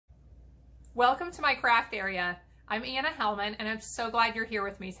Welcome to my craft area. I'm Anna Hellman and I'm so glad you're here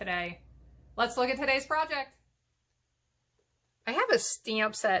with me today. Let's look at today's project. I have a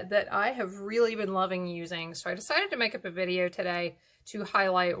stamp set that I have really been loving using, so I decided to make up a video today to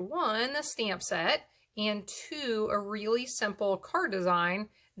highlight one, the stamp set, and two, a really simple card design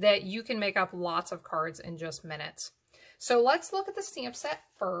that you can make up lots of cards in just minutes. So let's look at the stamp set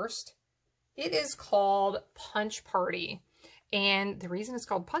first. It is called Punch Party. And the reason it's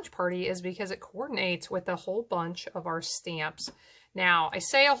called Punch Party is because it coordinates with a whole bunch of our stamps. Now, I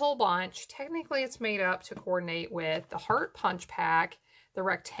say a whole bunch. Technically, it's made up to coordinate with the Heart Punch Pack, the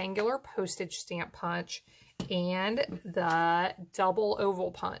Rectangular Postage Stamp Punch, and the Double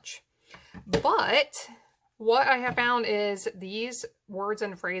Oval Punch. But what I have found is these words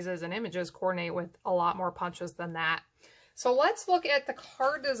and phrases and images coordinate with a lot more punches than that. So let's look at the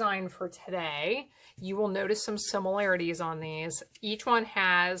card design for today. You will notice some similarities on these. Each one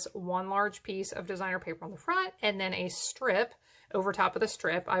has one large piece of designer paper on the front and then a strip. Over top of the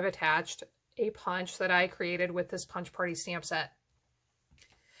strip, I've attached a punch that I created with this Punch Party stamp set.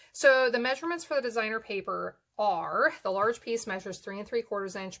 So the measurements for the designer paper are, the large piece measures 3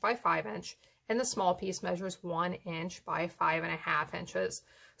 3/4 inch by 5 inch, and the small piece measures 1 inch by 5.5 inches.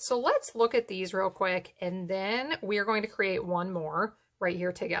 So let's look at these real quick, and then we are going to create one more right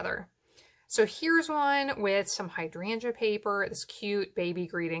here together. So here's one with some hydrangea paper, this cute baby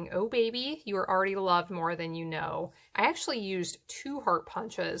greeting. Oh baby, you are already loved more than you know. I actually used 2 heart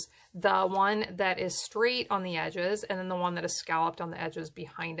punches, the one that is straight on the edges and then the one that is scalloped on the edges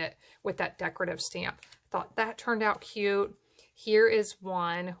behind it with that decorative stamp. Thought that turned out cute. Here is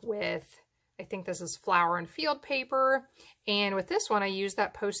one with, I think this is flower and field paper. And with this one, I used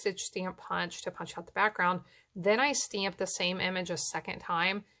that postage stamp punch to punch out the background. Then I stamped the same image a second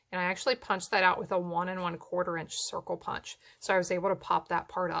time, and I actually punched that out with a 1 1/4 inch circle punch. So I was able to pop that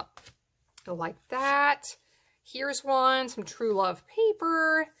part up like that. Here's one, some True Love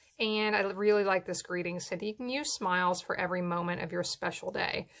paper. And I really like this greeting. Said you can use smiles for every moment of your special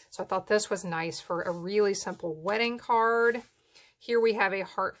day. So I thought this was nice for a really simple wedding card. Here we have a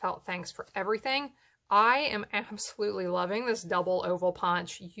heartfelt thanks for everything. I am absolutely loving this double oval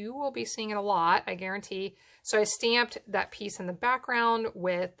punch. You will be seeing it a lot, I guarantee. So I stamped that piece in the background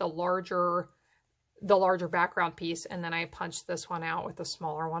with the larger background piece, and then I punched this one out with the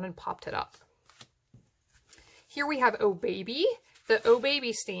smaller one and popped it up. Here we have Oh Baby. The Oh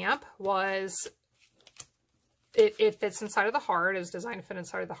Baby stamp was, it fits inside of the heart. It was designed to fit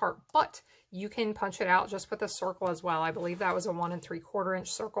inside of the heart, but you can punch it out just with a circle as well. I believe that was a 1 3/4 inch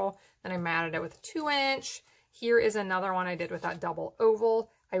circle. Then I matted it with a 2 inch. Here is another one I did with that double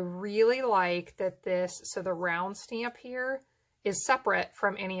oval. I really like that this, so the round stamp here is separate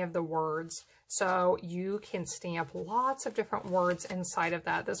from any of the words. So you can stamp lots of different words inside of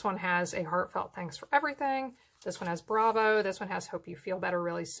that. This one has a heartfelt thanks for everything. This one has bravo. This one has hope you feel better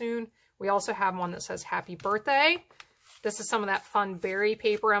really soon. We also have one that says happy birthday. This is some of that fun berry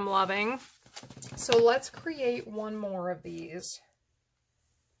paper I'm loving. So let's create one more of these.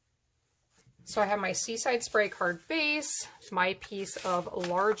 So I have my Seaside Spray card base, my piece of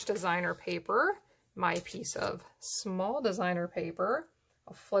large designer paper, my piece of small designer paper.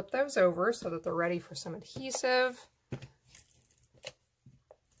 I'll flip those over so that they're ready for some adhesive.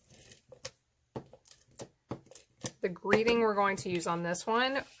 The greeting we're going to use on this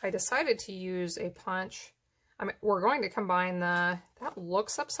one, I decided to use a punch. We're going to combine that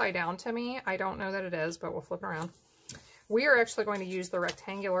looks upside down to me. I don't know that it is, but we'll flip it around. We are actually going to use the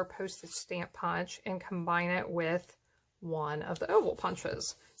rectangular postage stamp punch and combine it with one of the oval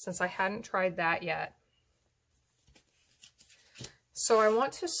punches, since I hadn't tried that yet. So I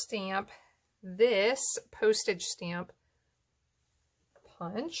want to stamp this postage stamp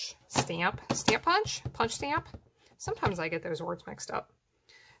punch, stamp punch, punch stamp. Sometimes I get those words mixed up.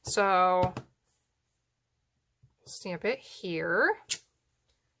 So stamp it here,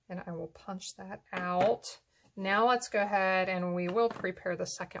 and I will punch that out. Now let's go ahead and we will prepare the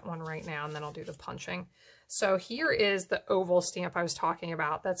second one right now, and then I'll do the punching. So here is the oval stamp I was talking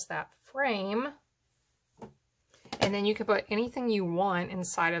about. That's that frame. And then you can put anything you want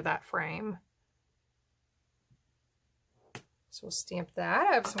inside of that frame. So we'll stamp that.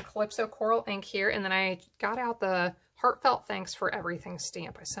 I have some Calypso Coral ink here, and then I got out the Heartfelt Thanks for Everything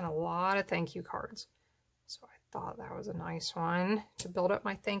stamp. I sent a lot of thank you cards. So I thought that was a nice one to build up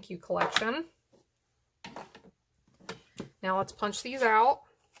my thank you collection. Now let's punch these out.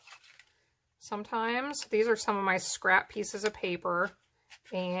 Sometimes these are some of my scrap pieces of paper,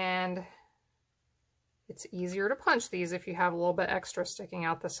 and it's easier to punch these if you have a little bit extra sticking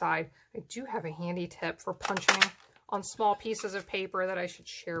out the side. I do have a handy tip for punching on small pieces of paper that I should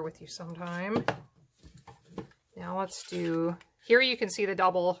share with you sometime. Now let's do, here you can see the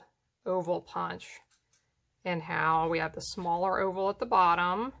double oval punch and how we have the smaller oval at the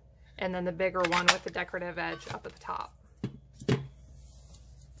bottom and then the bigger one with the decorative edge up at the top.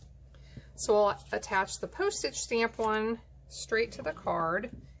 So we'll attach the postage stamp one straight to the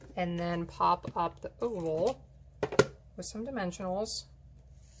card and then pop up the oval with some dimensionals.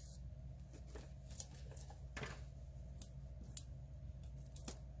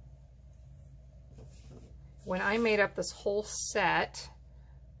 When I made up this whole set,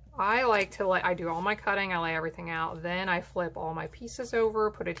 I like to I do all my cutting, I lay everything out, then I flip all my pieces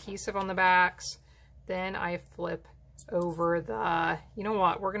over, put adhesive on the backs, then I flip over the, you know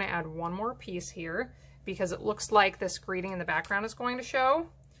what, we're going to add one more piece here because it looks like this greeting in the background is going to show,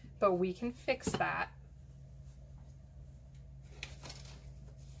 but we can fix that.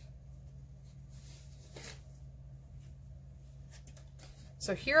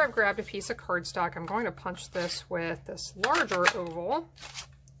 So here I've grabbed a piece of cardstock. I'm going to punch this with this larger oval.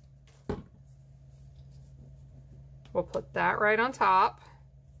 We'll put that right on top,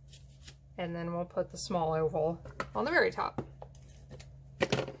 and then we'll put the small oval on the very top.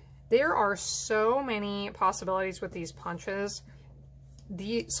 There are so many possibilities with these punches.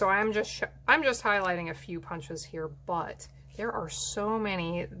 So I'm just highlighting a few punches here, but there are so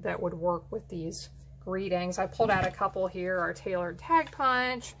many that would work with these greetings. I pulled out a couple here, our tailored tag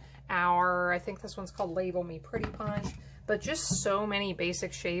punch, I think this one's called Label Me Pretty punch, but just so many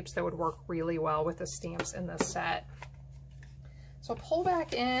basic shapes that would work really well with the stamps in this set. So I'll pull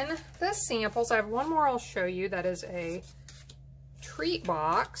back in the samples. I have one more I'll show you that is a treat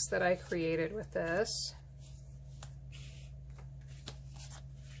box that I created with this.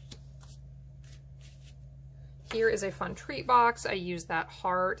 Here is a fun treat box. I used that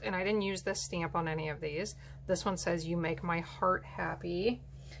heart, and I didn't use this stamp on any of these. This one says, "You make my heart happy."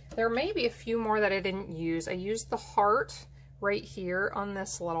 There may be a few more that I didn't use. I used the heart right here on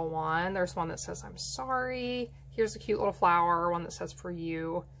this little one. There's one that says, "I'm sorry." Here's a cute little flower, one that says, "For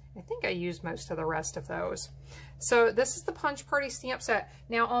you." I think I used most of the rest of those. So this is the Punch Party stamp set.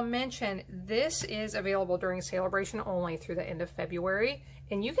 Now I'll mention this is available during celebration only through the end of February,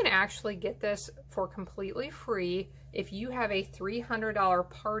 and you can actually get this for completely free if you have a $300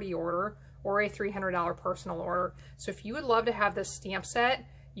 party order or a $300 personal order. So if you would love to have this stamp set,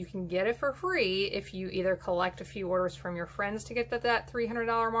 you can get it for free if you either collect a few orders from your friends to get that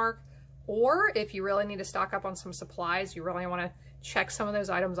 $300 mark, or if you really need to stock up on some supplies, you really want to check some of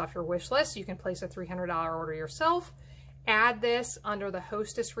those items off your wish list, you can place a $300 order yourself. Add this under the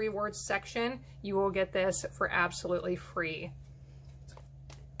Hostess Rewards section. You will get this for absolutely free.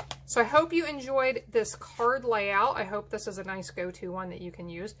 So I hope you enjoyed this card layout. I hope this is a nice go-to one that you can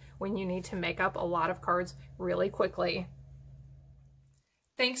use when you need to make up a lot of cards really quickly.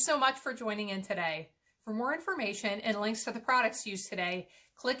 Thanks so much for joining in today. For more information and links to the products used today,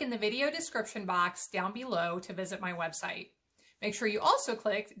 click in the video description box down below to visit my website. Make sure you also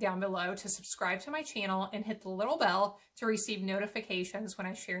click down below to subscribe to my channel and hit the little bell to receive notifications when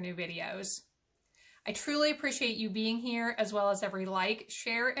I share new videos. I truly appreciate you being here, as well as every like,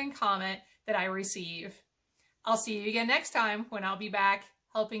 share, and comment that I receive. I'll see you again next time when I'll be back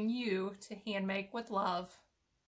helping you to hand make with love.